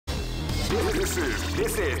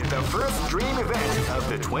This is the first dream event of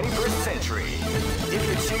the 21st century. If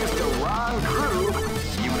you choose the wrong group,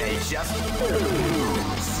 you may just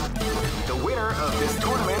lose. The winner of this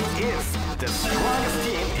tournament is the strongest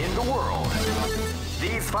team in the world.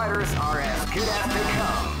 These fighters are as good as they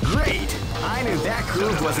come. Great! I knew that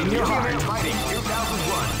groove was in your heart. Fighting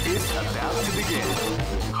 2001 is about to begin.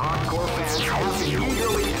 Hardcore fans have been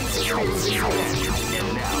eagerly anticipating this event,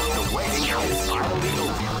 and now the waiting is finally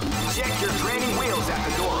over. Check your training wheels at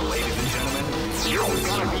the door, ladies and gentlemen. This is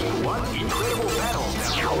gonna be one incredible battle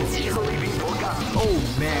that won't easily be forgotten. Oh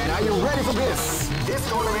man, are you ready for this? This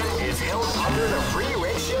tournament is held under the free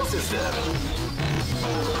ratio system.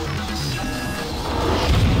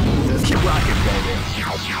 Keep rocking, baby.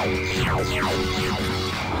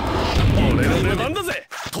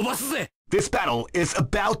 This battle is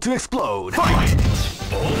about to explode. Fight!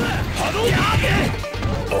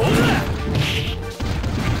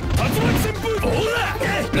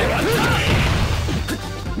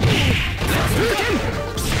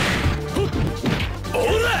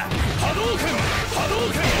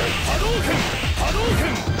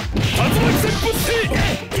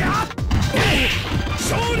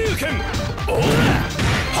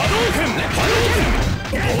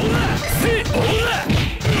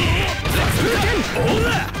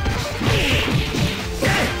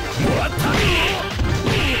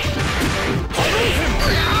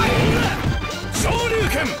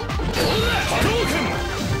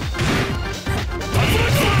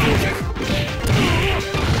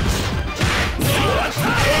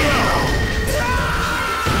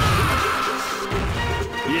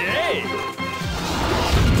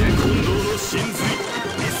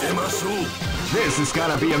 This is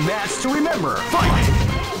gonna be a match to remember. Fight!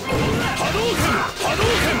 Hadouken!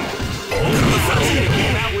 Hadouken!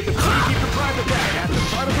 Came out with the keep the private back at the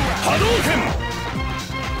start of the round. Hadouken!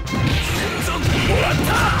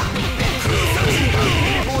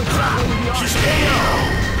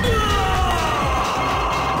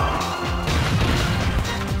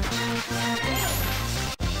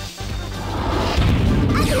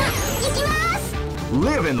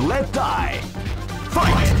 Live and let die.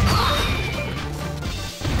 Fight!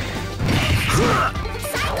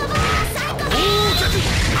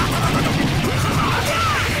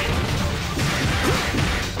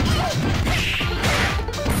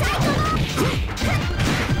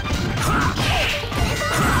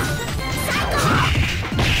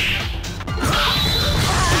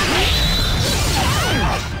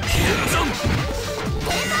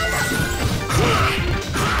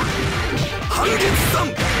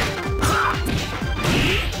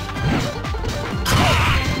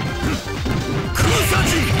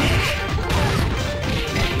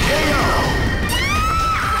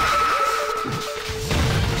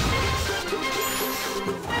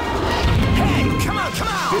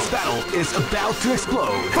 This battle is about to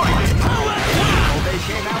explode. Fight! They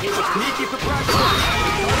came out with a sneaky surprise.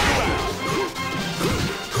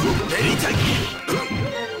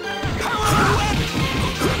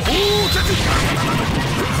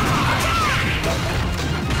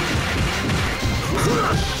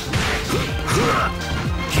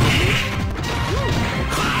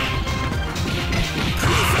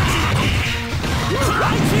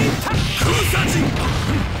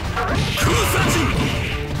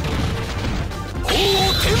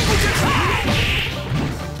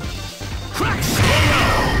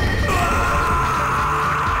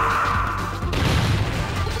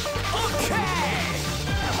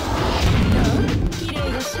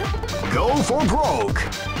 Go for broke!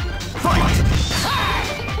 Fight!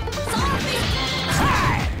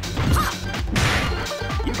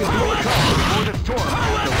 You can feel it coming before the storm.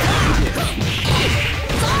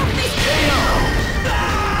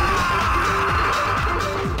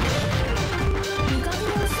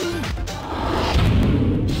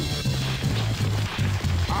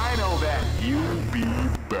 I know that you'll be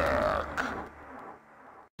back.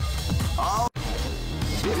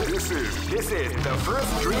 This is the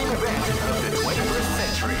first dream event of the 21st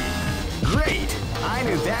century. Great! I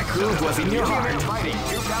knew that groove was in your heart. Fighting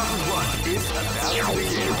 2001 is about to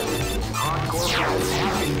begin. Hardcore fans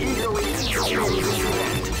have been eagerly anticipating this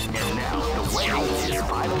event, and now the waiting is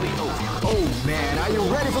finally over. Oh man, are you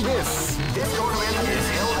ready for this? This tournament is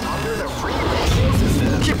held under the free ratio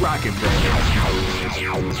system. Keep rocking, baby.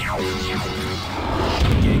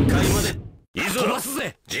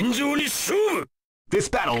 This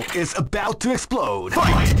battle is about to explode.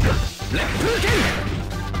 Fight! Now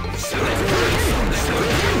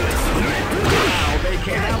they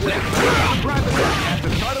came out with a private round at the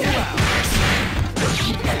start of the round.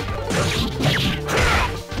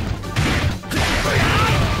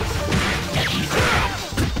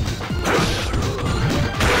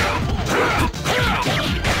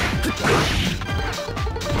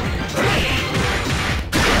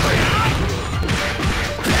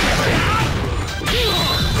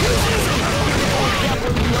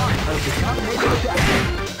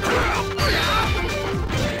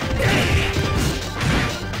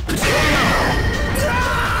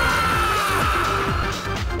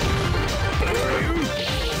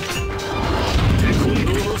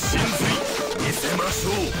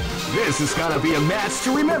 This is gonna be a match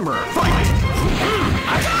to remember. Fight!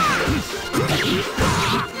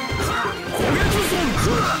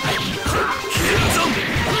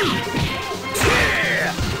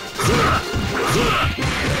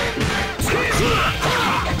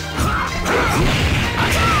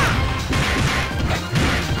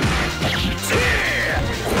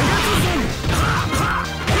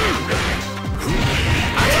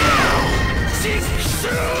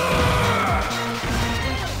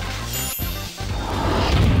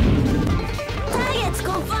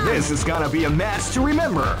 This is gonna be a match to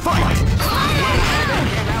remember. Fight!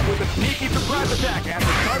 Came out with a sneaky surprise attack at the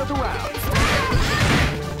start of the round.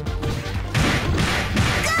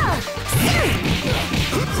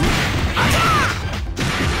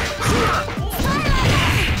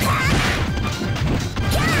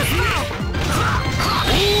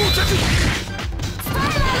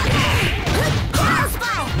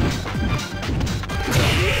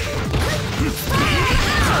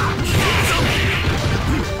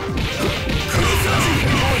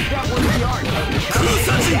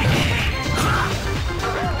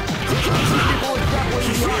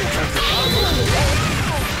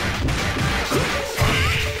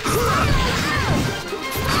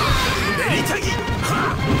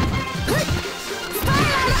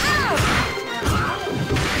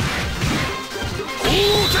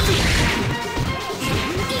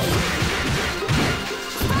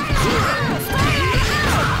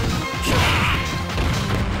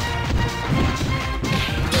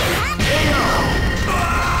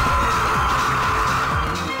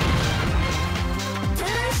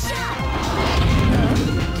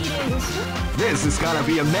 This is gonna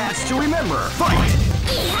be a match to remember. Fight!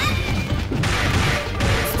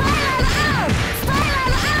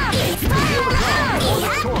 Feel the calm or the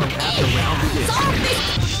storm as the round begins.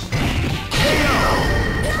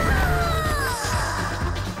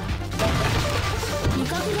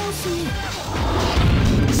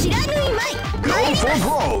 Go for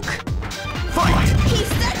broke! Fight!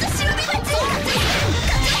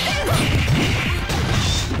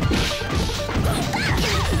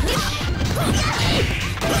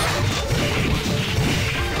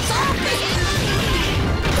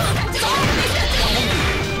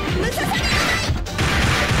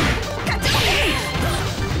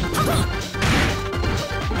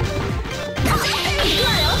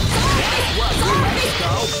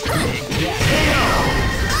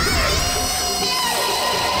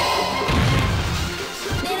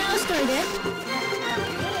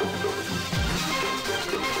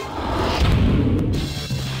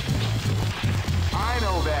 I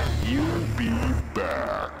know that you'll be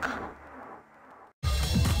back.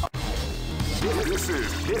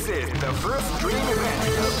 This is the first dream event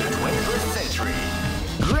of the 21st century.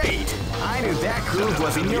 Great! I knew that groove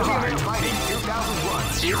was in your heart. Fighting 2001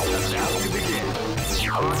 is about to begin.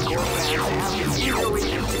 Hardcore fans have been eagerly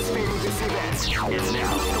anticipating this event, and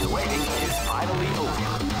now the waiting is finally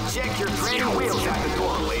over. Check your training wheels at the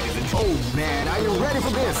door, ladies and gentlemen. Oh man, are you ready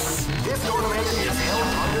for this? This tournament is held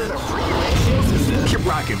under the free ratio system. Keep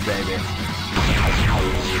rocking, baby.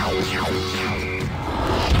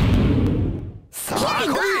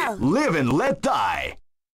 Live and let die.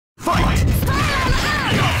 Fight!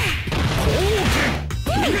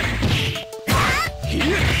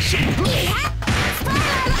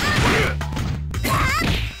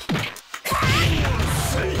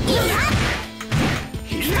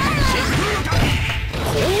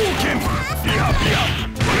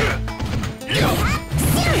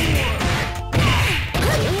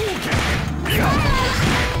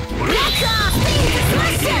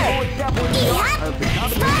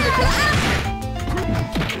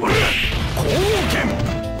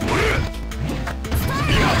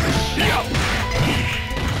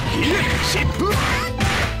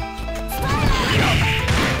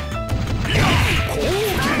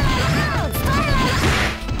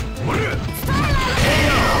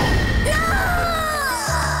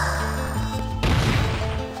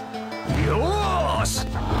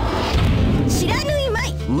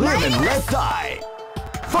 Live and let die.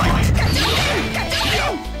 Fight!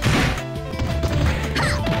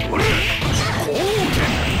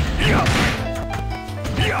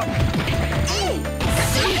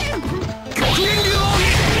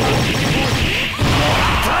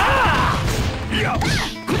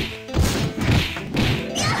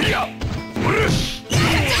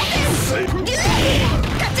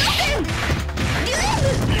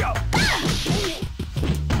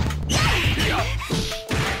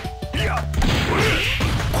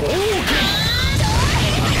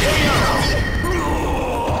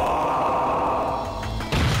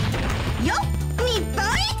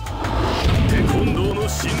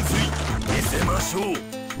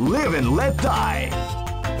 Live and let die.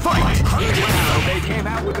 Fight! Wow, they came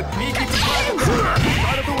out with a sneaky surprise at the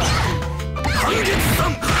start of the round.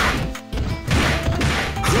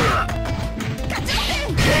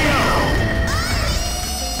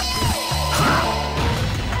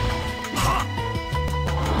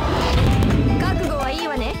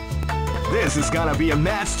 This is gonna be a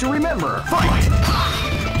match to remember. Fight! Wow,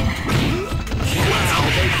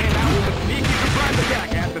 they came out with a sneaky surprise attack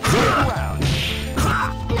at the start of the round.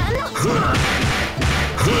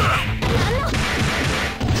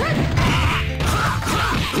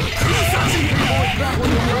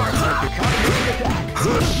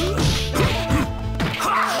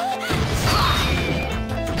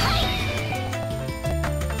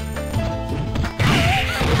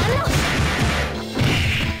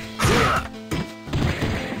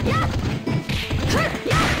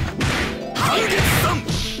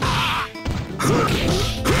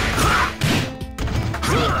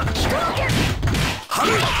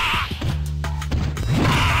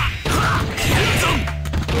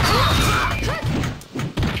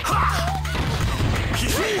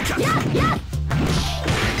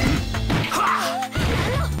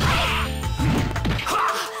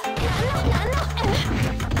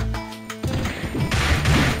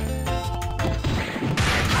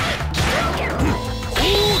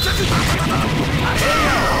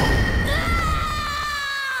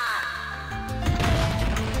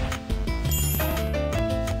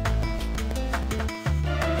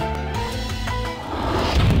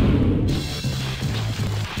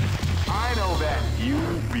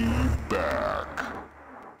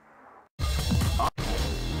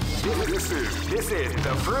 This is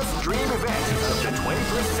the first dream event of the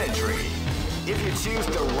 21st century. If you choose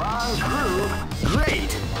the wrong groove,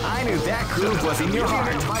 great! I knew that groove was in your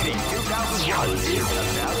heart. Fighting 2001 is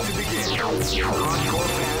about to begin. Hardcore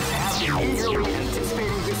fans have been eagerly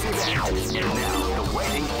anticipating this event, and now the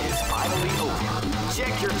waiting is finally over.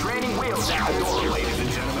 Check your training wheels at the door, ladies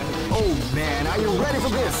and gentlemen. Oh man, are you ready for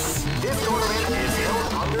this? This tournament is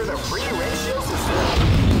held under the free ratio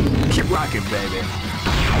system. Keep rocking, baby.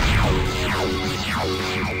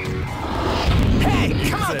 Hey,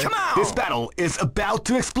 come on, come on! This battle is about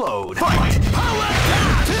to explode. Fight! Power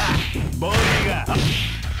attack! Body ga.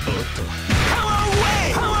 Power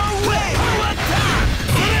wave! Power wave! Power attack!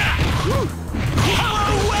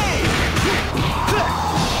 Power wave!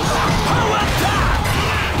 Power attack!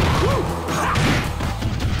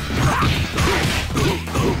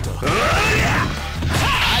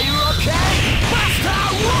 Are you okay? Master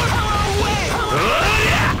War! Power wave!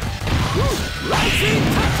 Rising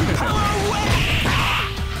touch! Power wave!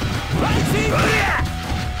 Rising!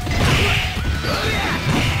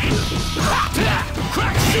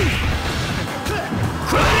 Crack shoot!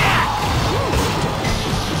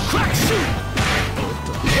 Crack shoot!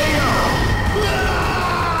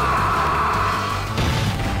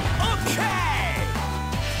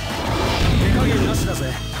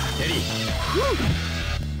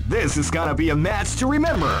 This is gonna be a match to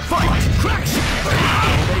remember. Fight! Crack shoot!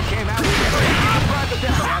 They came out with the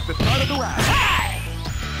down at the start of the round. Hey!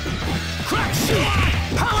 Crack shoot!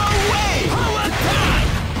 Power wave! Power attack!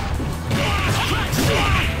 Crack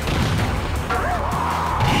shoot!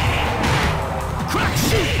 Crack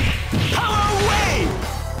shoot! Power wave!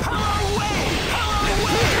 Power wave! Power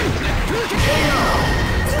wave!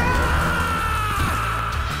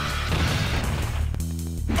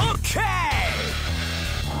 Okay!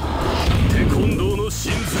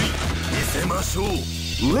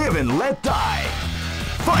 Live and let die.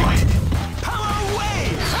 Fight! Power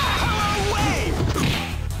wave! Power wave!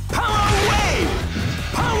 Power wave!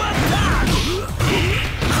 Power attack!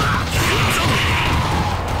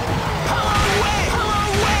 Power wave! Power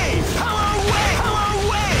wave! Power wave! Power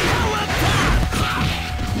wave! Power attack!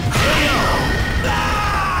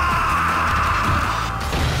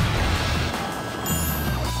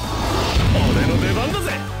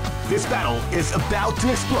 This battle is about to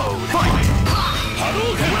explode. Fight! Wow,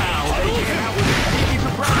 they came out with a sneaky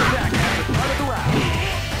surprise attack at the start of the round.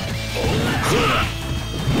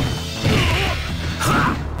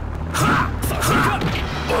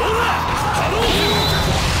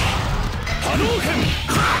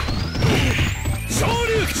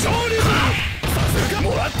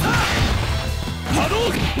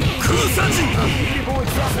 Beautiful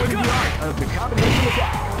example of the combination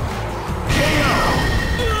attack. KO!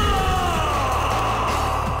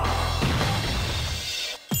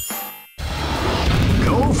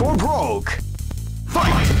 For broke.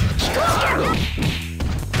 Fight!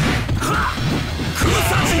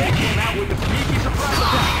 Kusashi came out with the sneaky surprise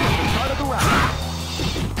attack at the start of the round.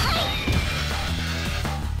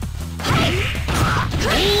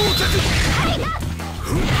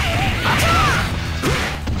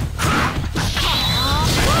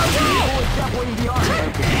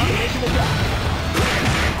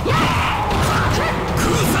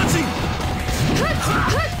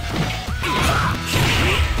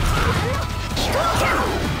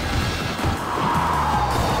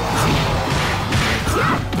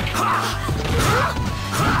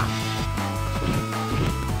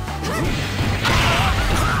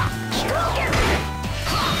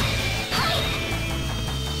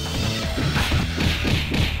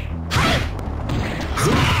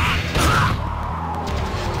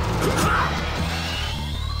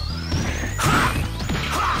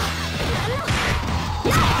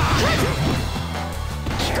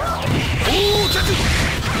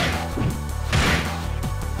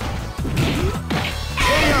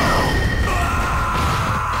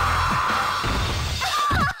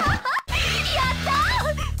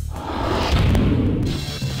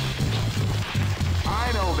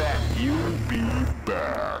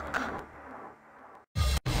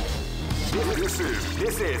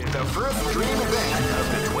 This is the first dream event of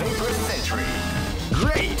the 21st century.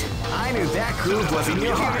 Great! I knew that groove was in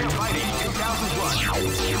your heart. Fighting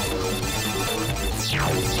 2001.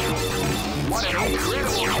 What an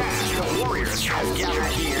incredible cast of warriors has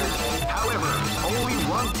gathered here. However, only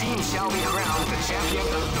one team shall be crowned the champion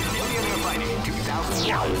of the Millionaire Fighting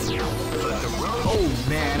 2001. But the road... Oh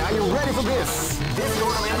man, are you ready for this? This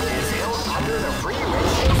tournament is held under the free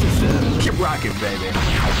ratio system. Keep rocking, baby.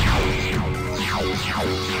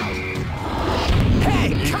 Hey,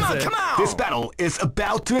 come on, come on! This battle is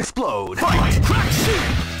about to explode. Fight! Crack shoot!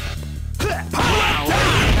 Power down!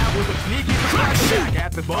 That was a sneaky crack shoot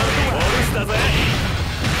at the bottom of the way.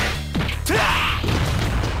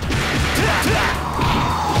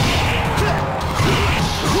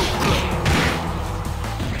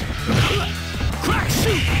 Crack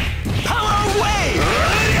shoot! Power away!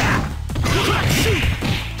 Crack shoot!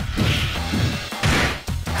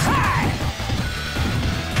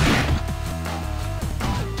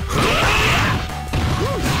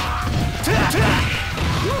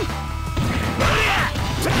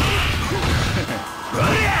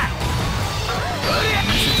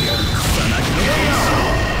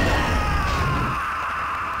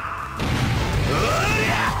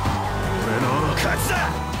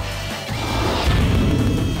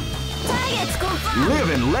 Live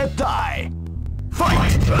and let die.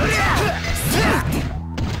 Fight!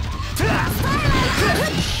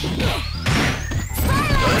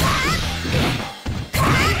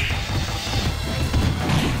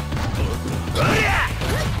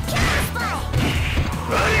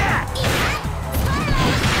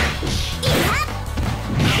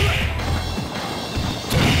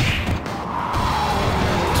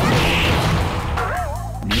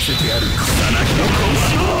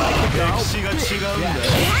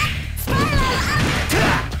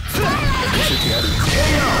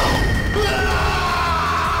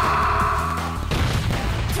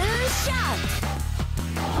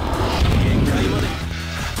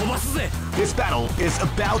 This battle is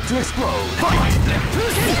about to explode. Fight!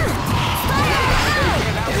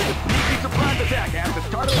 Sneaky surprise attack at the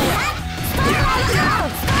start of the round.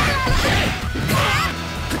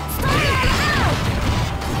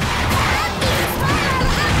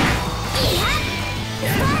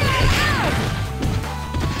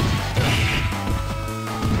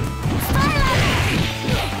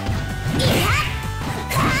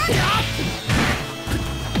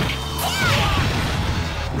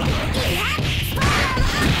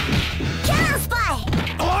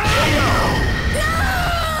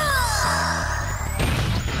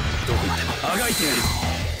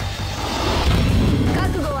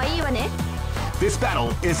 This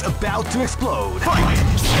battle is about to explode. Fight!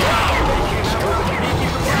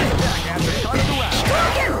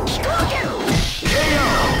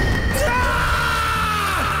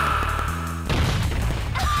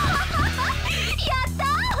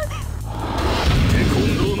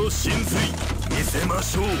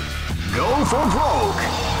 Go for broke!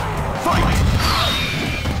 Fight!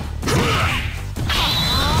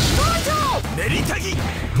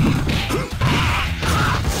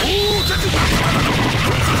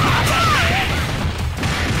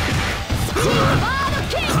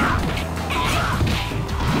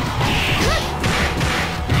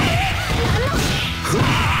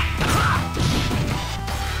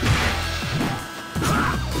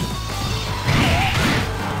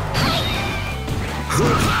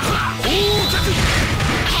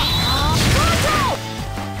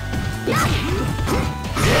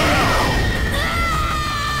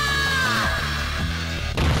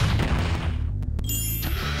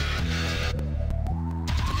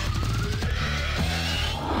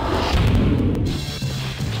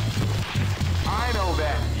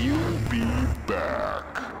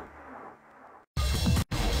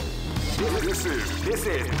 This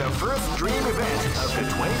is the first dream event of the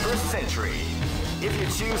 21st century. If you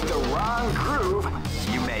choose the wrong groove,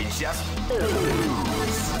 you may just lose.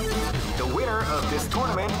 The winner of this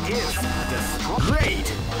tournament is the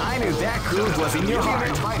Great! I knew that groove was in your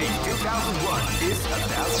heart. Fighting 2001 is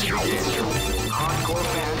about to begin. Hardcore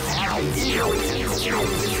fans have been eagerly anticipating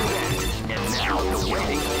this event, and now the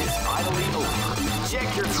waiting is finally over.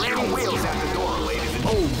 Check your training wheels at the door, ladies and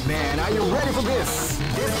gentlemen. Oh man, are you ready for this?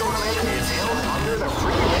 This tournament is held under the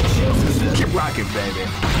free ratio system. Keep rocking, baby.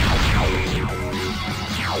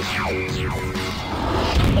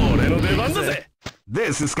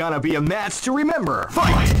 This is gonna be a match to remember.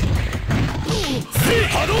 Fight!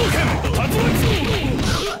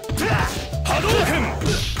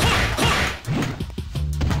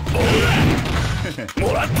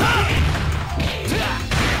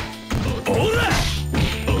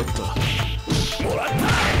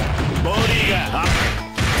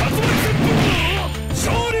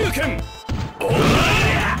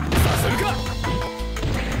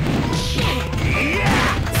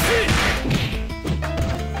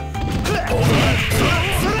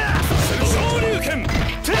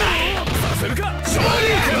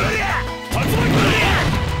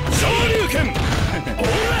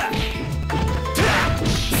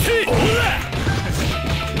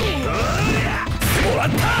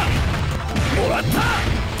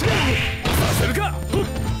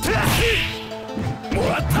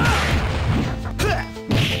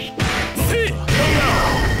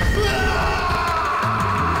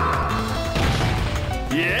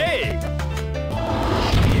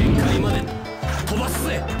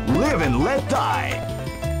 Live and let die.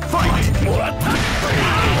 Fight!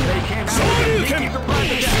 They came out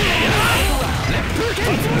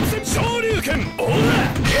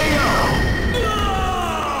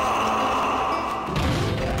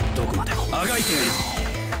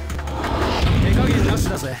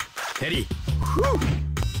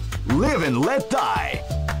Live and let die.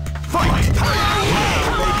 Fight! They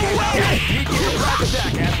came out with a sneaky surprise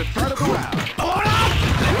attack at the start of the round.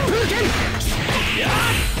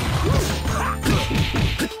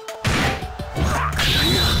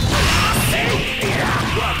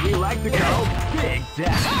 We like to go big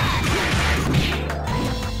death.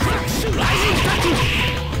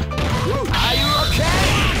 Are you okay?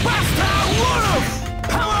 Buster Wolf!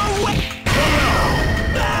 Power away!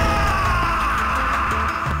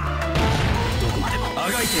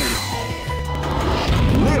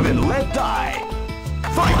 Live and let die.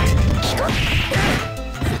 Fight!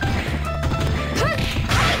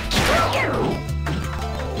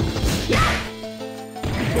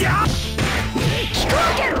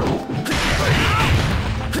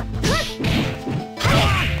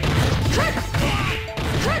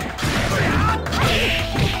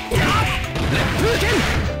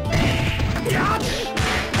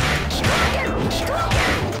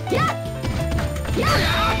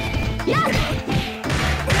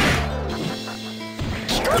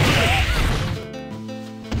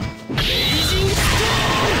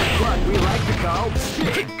 We like to call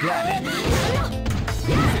big gun.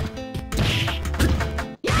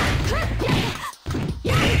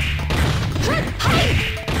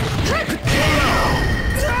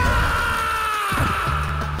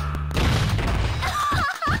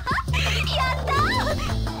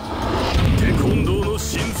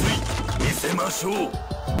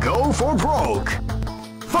 Go for broke.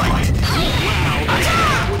 Fight!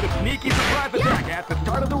 Wow, with a sneaky surprise attack at the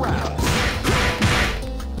start of the round.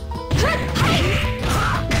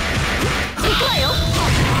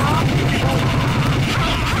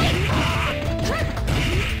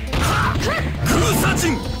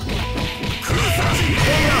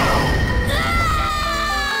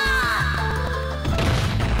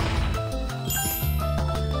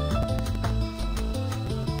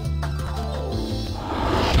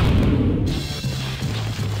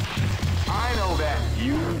 I know that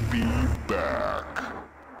you'll be back.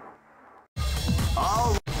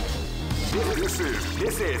 All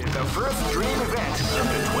This is the first dream event of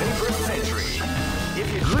the 21st century. If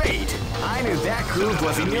you're great, I knew that groove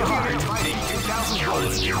was in your heart. Fighting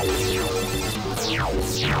 2001.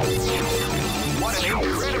 What an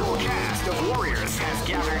incredible cast of warriors has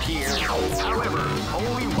gathered here. However,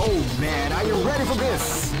 only... Oh man, are you ready for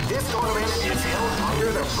this? This tournament is held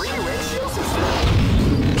under the free ratio system.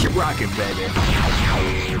 Keep rocking, baby.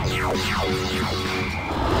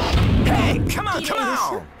 Hey, come on, come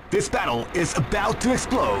on! This battle is about to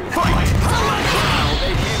explode. Fight! Wow,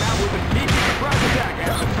 they came out with a sneaky surprise attack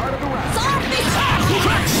at the start of the round.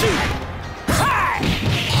 Crack shoot!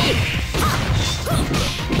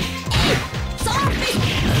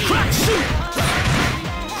 Crack shoot!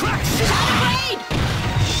 Crack shoot!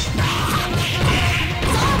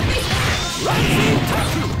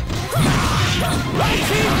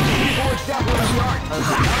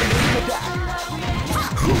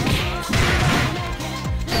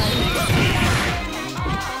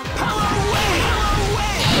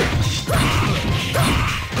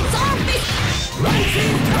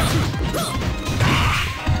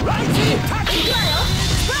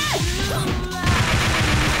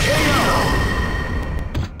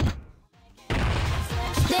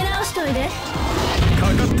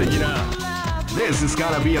 This is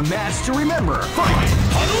gonna be a match to remember. Fight!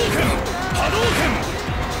 Hadouken! Hadouken!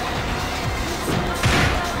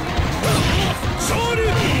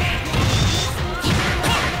 Shoryuken!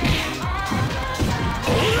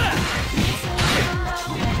 Ora!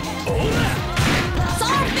 Ora!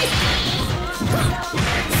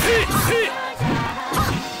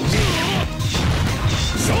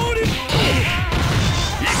 Shoryuken!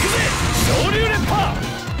 Ikuze! Shoryuken pa!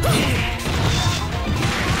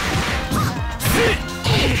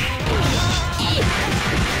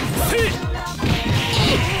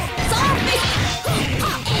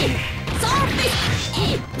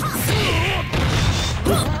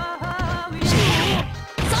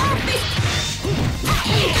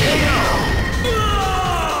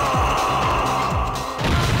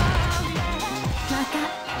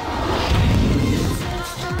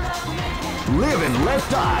 Live and let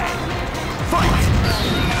die. Fight!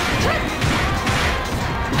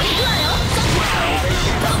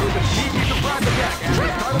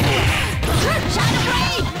 Shadow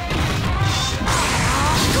Blade!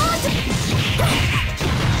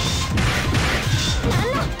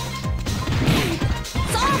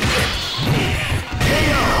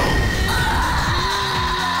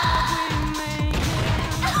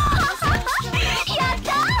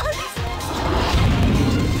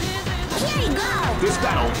 This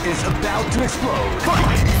battle is about to explode.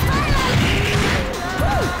 Fight!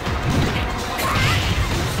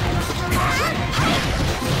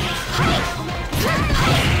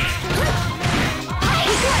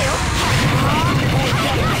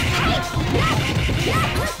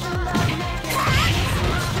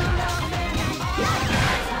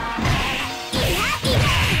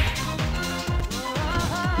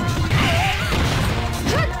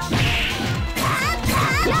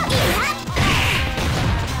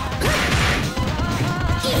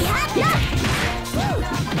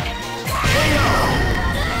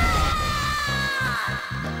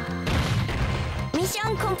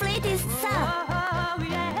 Mission completed, sir.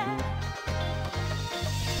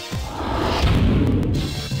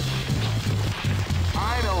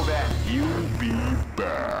 I know that you'll be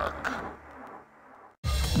back.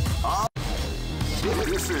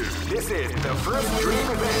 This is the first dream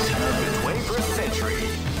event of the 21st century.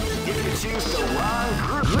 If you choose the wrong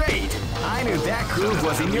group, great! I knew that groove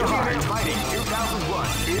was in your heart. Fighting 2001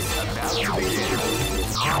 is about to begin.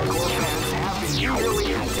 Hardcore fans have been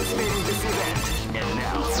eagerly anticipating this event, and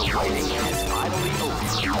now the waiting is finally over.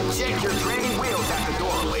 Check your training wheels at the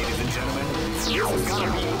door, ladies and gentlemen. This is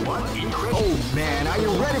gonna be one incredible. Oh man, are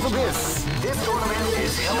you ready for this? This tournament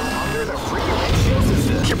is held under the regulation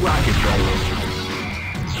system. Keep rocking, bro.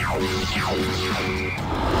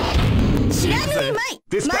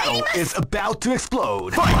 This battle is about to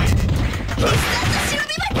explode. Fight!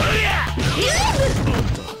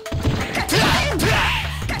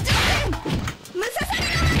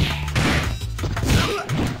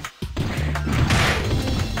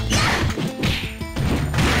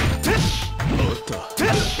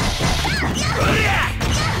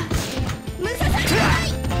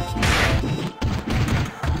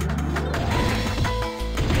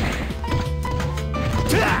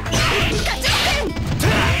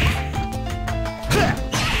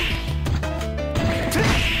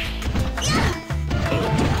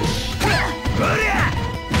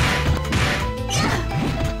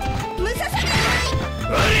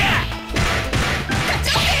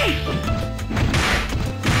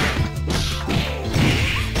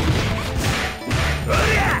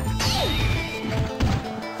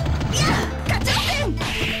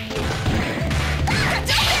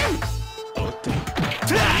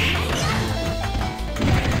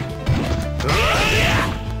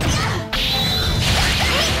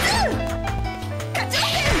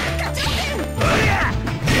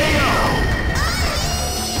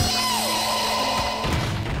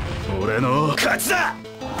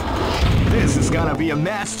 This is gonna be a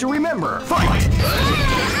match to remember. Fight!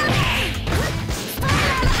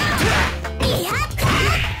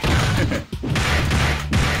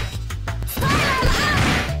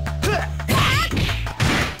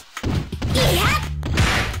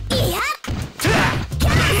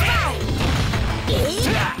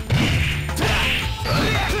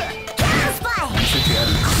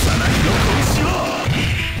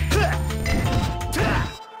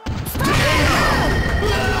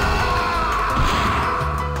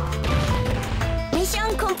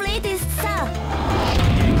 completed, sir.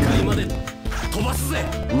 限界まで飛ばすぜ。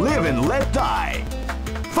 Live and let die.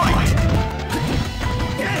 Fight!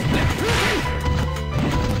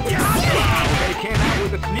 They came out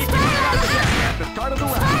with a sneaky attack at the start of the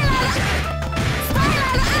round.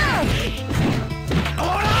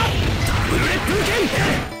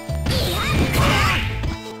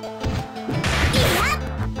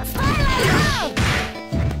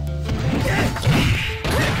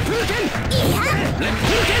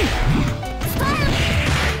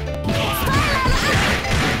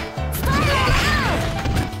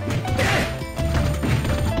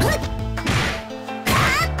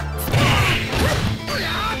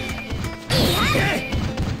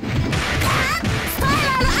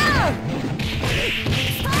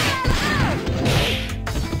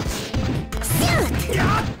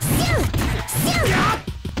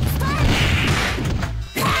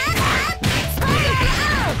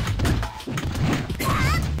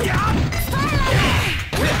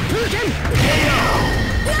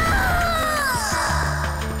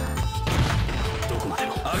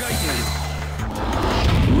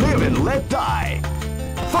 Live and let die.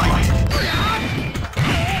 Fight!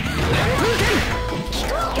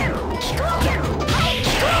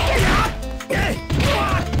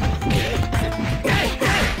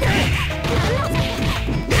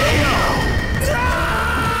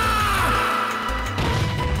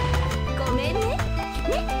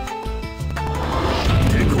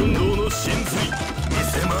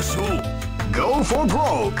 Go for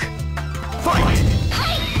broke. Fight!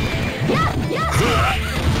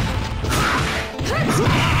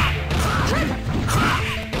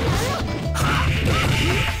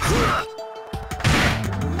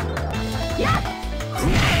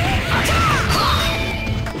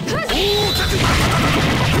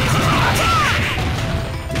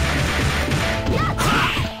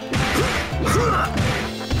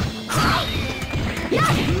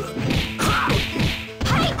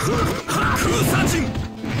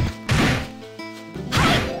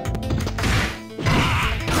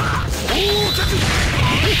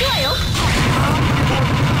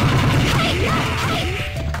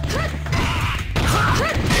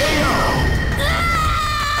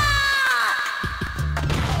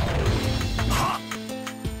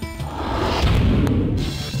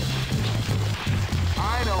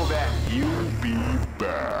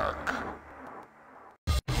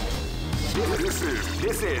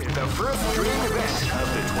 This is the first dream event of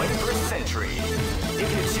the 21st century. If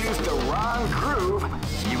you choose the wrong groove,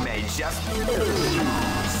 you may just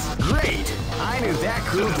lose. Great! I knew that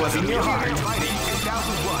groove was in your heart. Fighting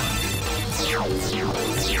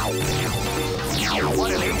 2001.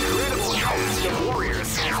 What an incredible cast of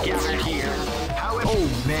warriors has gathered here. Oh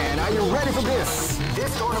man, are you ready for this?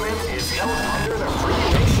 This tournament is held under the free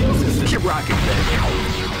ratio system. Keep rocking, baby.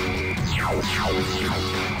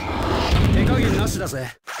 手加減なしだぜ、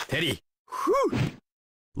テリー。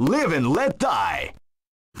Live and let die.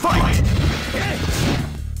 Fight!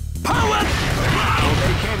 Power!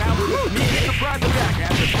 They came out with a sneaky surprise attack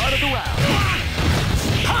at the start of the round.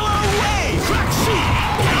 Power away! Crack sheet!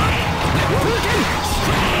 Power away!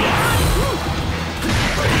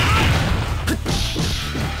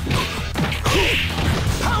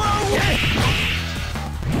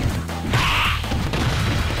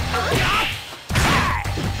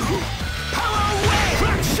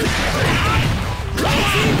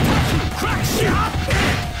 Crack shot!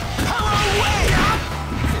 Power away!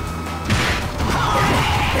 Power!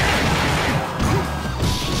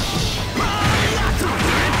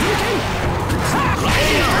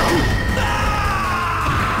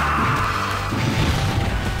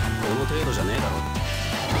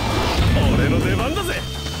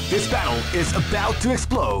 This battle is about to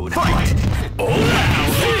explode. Fight!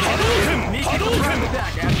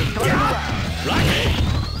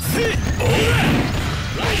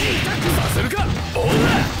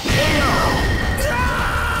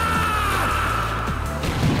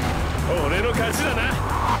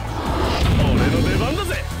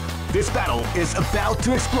 This battle is about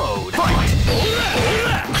to explode. Fight!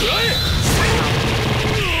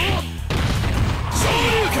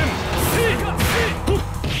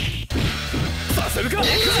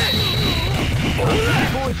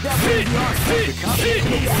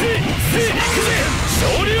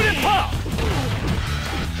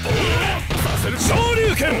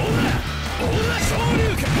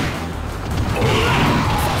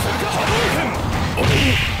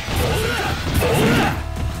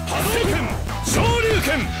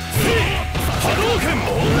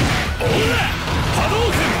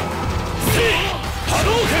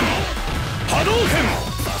 Hadouken!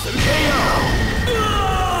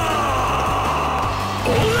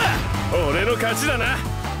 の勝ちだな。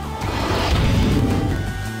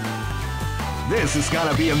 This is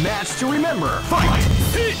gonna be a match to remember. Fight!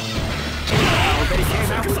 Fight! Oh, they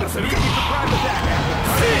came out with a sneaky surprise attack.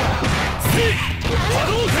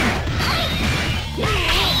 Hadouken!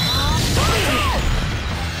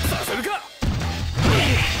 させるか。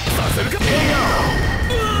させるか。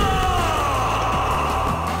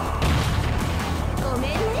ごめん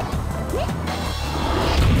ね。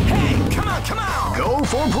 Hey, come on, come on! Go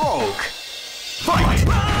for broke. Fight!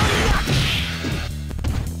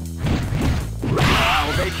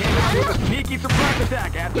 Wow, they came out with a sneaky surprise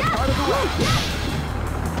attack at the start of the round.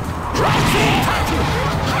 Right.